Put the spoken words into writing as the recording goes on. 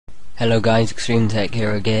Hello guys, Extreme Tech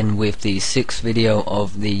here again with the 6th video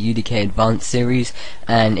of the UDK Advanced series,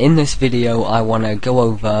 and in this video I want to go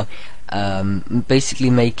over basically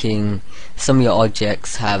making some of your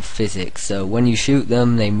objects have physics. So when you shoot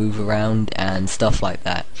them they move around and stuff like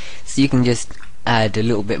that, so you can just add a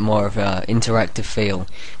little bit more of an interactive feel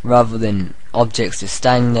rather than objects just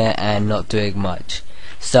standing there and not doing much.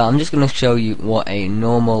 So I'm just going to show you what a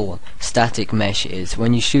normal static mesh is.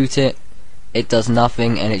 When you shoot it, it does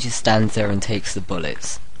nothing and it just stands there and takes the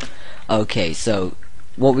bullets. Okay, so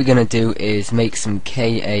what we're going to do is make some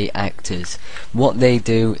Kactors. What they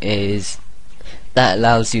do is that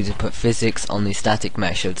allows you to put physics on the static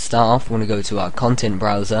mesh. So to start off, we're going to go to our content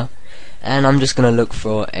browser, and I'm just going to look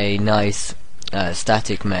for a nice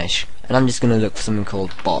static mesh, and I'm just going to look for something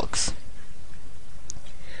called box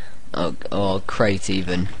or crate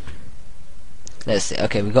even. Let's see.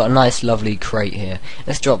 Okay, we've got a nice lovely crate here.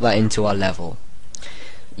 Let's drop that into our level.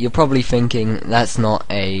 You're probably thinking that's not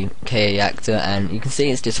a Kactor, and you can see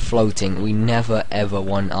it's just floating. We never ever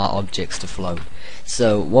want our objects to float.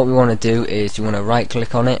 So what we want to do is you want to right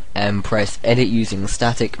click on it and press edit using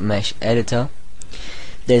static mesh editor.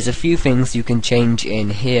 There's a few things you can change in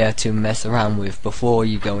here to mess around with before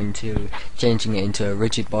you go into changing it into a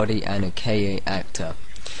rigid body and a Kactor.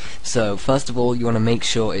 So first of all, you want to make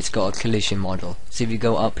sure it's got a collision model. So if you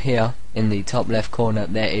go up here in the top left corner,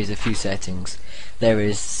 there is a few settings. There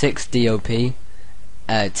is 6 DOP,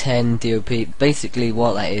 10 DOP. Basically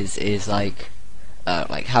what that is like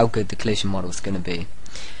how good the collision model is going to be.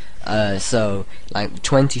 So like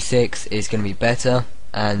 26 is going to be better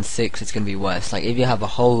and 6 is going to be worse. Like if you have a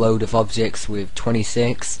whole load of objects with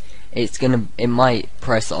 26, it might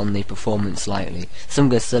press on the performance slightly. So I'm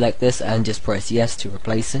going to select this and just press yes to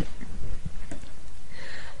replace it.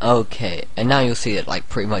 Okay, and now you'll see that like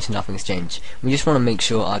pretty much nothing's changed. We just want to make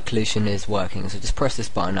sure our collision is working, so just press this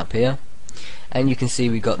button up here, and you can see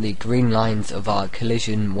we got the green lines of our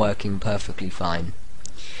collision working perfectly fine.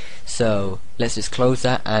 So let's just close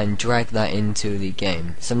that and drag that into the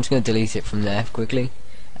game. So I'm just going to delete it from there quickly,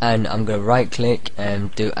 and I'm going to right click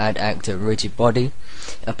and do add actor rigid body,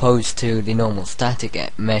 opposed to the normal static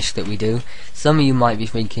mesh that we do. Some of you might be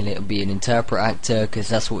thinking it will be an interpret actor, because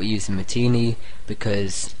that's what we use in Matini,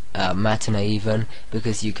 because Matinee even,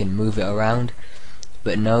 because you can move it around.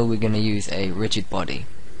 But no, we're going to use a rigid body.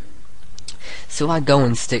 So I go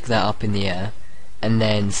and stick that up in the air and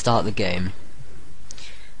then start the game.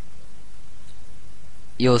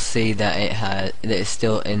 You'll see that it's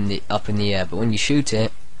still up in the air, but when you shoot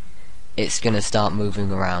it, it's going to start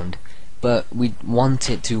moving around. But we want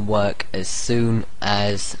it to work as soon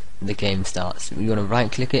as the game starts. We want to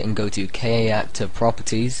right click it and go to Kactor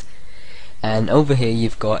properties, and over here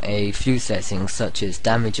you've got a few settings such as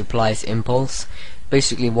damage applies impulse.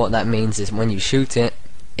 Basically what that means is when you shoot it,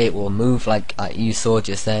 it will move like you saw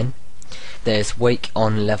just then. There's wake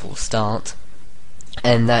on level start,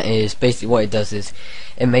 and that is basically what it does is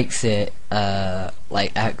it makes it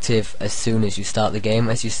like active as soon as you start the game.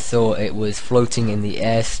 As you saw, it was floating in the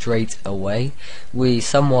air straight away. We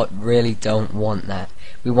somewhat really don't want that.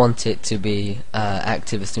 We want it to be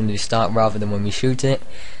active as soon as you start rather than when we shoot it,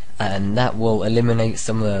 and that will eliminate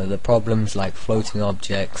some of the problems like floating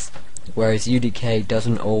objects, whereas UDK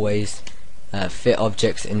doesn't always fit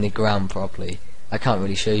objects in the ground properly. I can't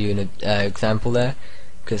really show you an example there,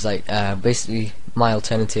 because like basically my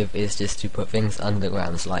alternative is just to put things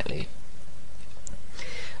underground slightly.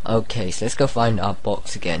 Okay, so let's go find our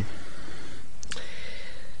box again.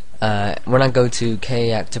 When I go to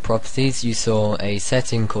Kactor properties, you saw a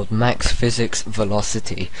setting called max physics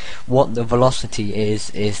velocity. What the velocity is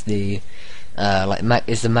the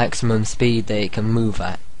is the maximum speed that it can move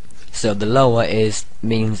at. So the lower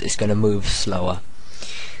means it's going to move slower.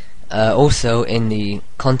 Also in the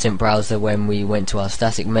content browser, when we went to our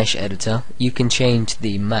static mesh editor, you can change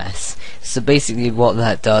the mass. So basically what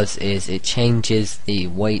that does is it changes the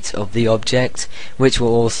weight of the object, which will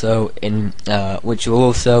also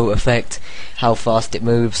affect how fast it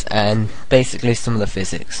moves and basically some of the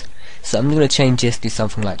physics. So I'm going to change this to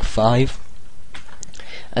something like 5,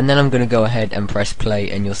 and then I'm going to go ahead and press play,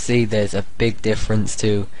 and you'll see there's a big difference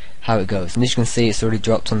to how it goes. And as you can see, it's already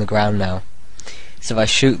dropped on the ground now. So if I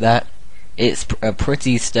shoot that, it's a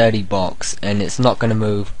pretty sturdy box and it's not going to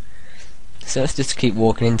move. So let's just keep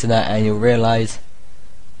walking into that and you'll realize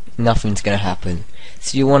nothing's going to happen.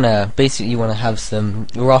 So you want to basically have some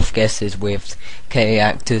rough guesses with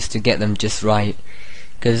Kactors to get them just right,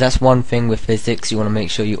 because that's one thing with physics, you want to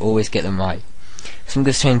make sure you always get them right. So I'm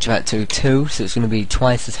going to change that to 2, so it's going to be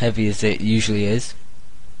twice as heavy as it usually is.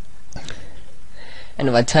 And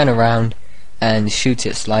if I turn around and shoot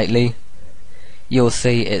it slightly, you'll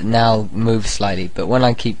see it now moves slightly, but when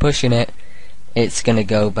I keep pushing it, it's gonna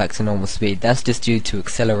go back to normal speed. That's just due to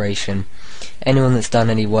acceleration. Anyone that's done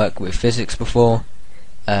any work with physics before,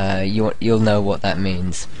 you'll know what that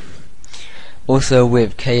means. Also,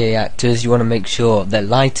 with Kactors, you want to make sure the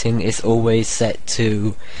lighting is always set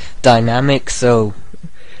to dynamic, so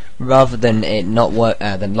rather than it not work,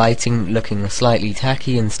 the lighting looking slightly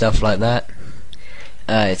tacky and stuff like that,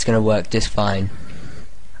 it's going to work just fine.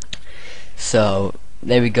 So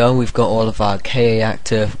there we go, we've got all of our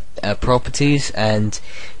Kactor properties, and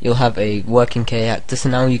you'll have a working Kactor. So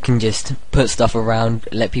now you can just put stuff around,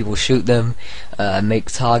 let people shoot them,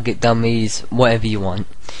 make target dummies, whatever you want.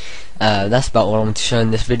 That's about all I want to show in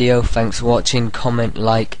this video. Thanks for watching. Comment,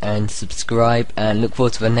 like and subscribe, and look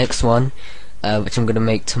forward to the next one, which I'm going to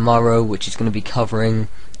make tomorrow, which is going to be custom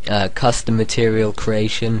material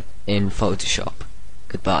creation in Photoshop.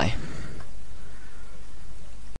 Goodbye.